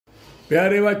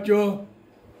प्यारे बच्चों,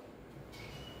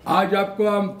 आज आपको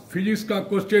हम फिजिक्स का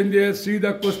क्वेश्चन दिए. See the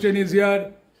question is here.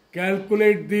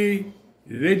 Calculate the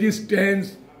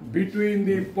resistance between the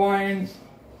points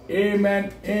M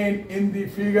and N in the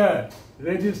figure.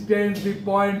 Resistance the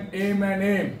point M and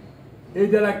M. ये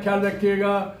जरा ख्याल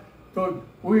रखिएगा. तो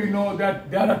we know that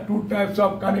there are two types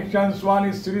of connections. One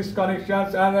is series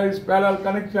connections, another is parallel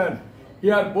connections.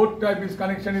 Here both types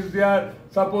connection is there.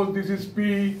 Suppose this is P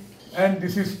and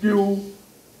this is Q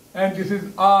and this is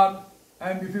R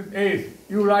and this is S.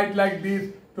 You write like this.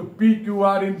 So P, Q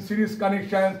are in series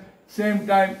connections. Same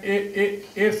time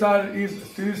SR is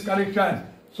series connections.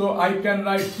 So I can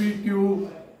write PQ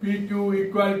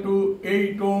equal to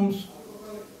 8 ohms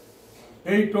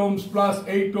plus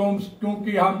 8 ohms.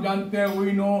 क्योंकि हम जानते हैं,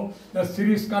 we know the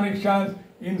series connections.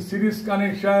 In series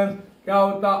connections क्या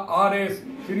होता है? RS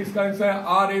series connection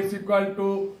RS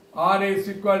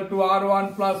equal to R1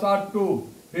 plus R2.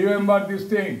 Remember this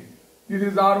thing. This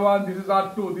is R1, this is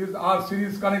R2. These are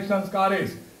series connections का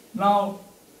RS. Now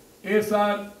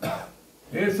SR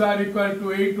equal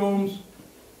to 8 ohms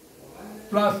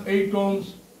plus 8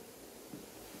 ohms.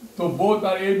 So both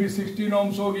are AB 16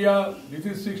 ohms हो गया. This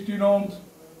is 16 ohms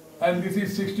and this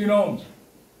is 16 ohms.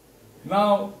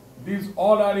 Now these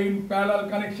all are in parallel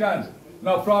connections.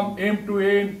 Now from M to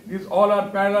N, these all are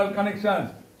parallel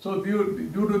connections. So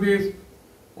due to this,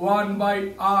 1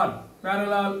 by R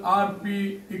parallel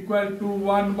RP equal to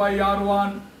 1 by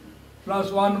R1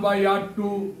 plus 1 by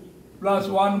R2 plus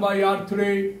 1 by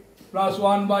R3 plus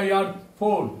 1 by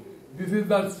R4. This is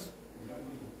the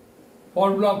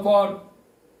formula for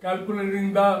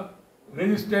calculating the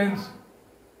resistance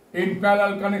in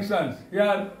parallel connections.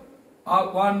 Here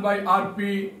 1 by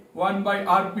RP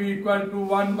equal to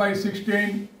 1 by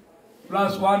 16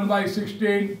 plus 1 by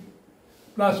 16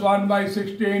 plus 1 by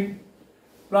 16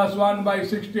 plus 1 by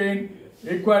 16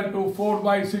 equal to 4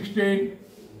 by 16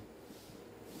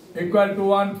 equal to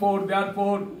 1/4.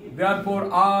 Therefore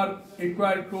R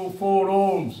equal to 4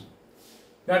 ohms.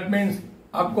 That means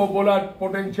आपको बोला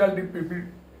potential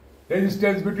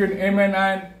resistance between M and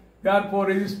N. Therefore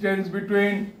resistance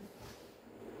between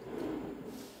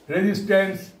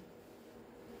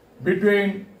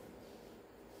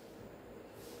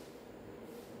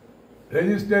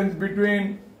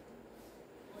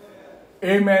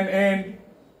M and N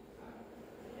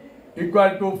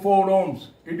equal to 4 ohms.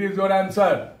 It is your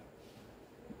answer.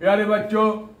 प्यारे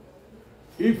बच्चों,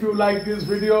 if you like this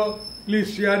video,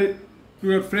 please share it to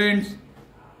your friends,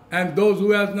 and those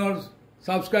who have not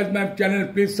subscribed my channel,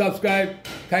 please subscribe.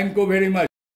 Thank you very much.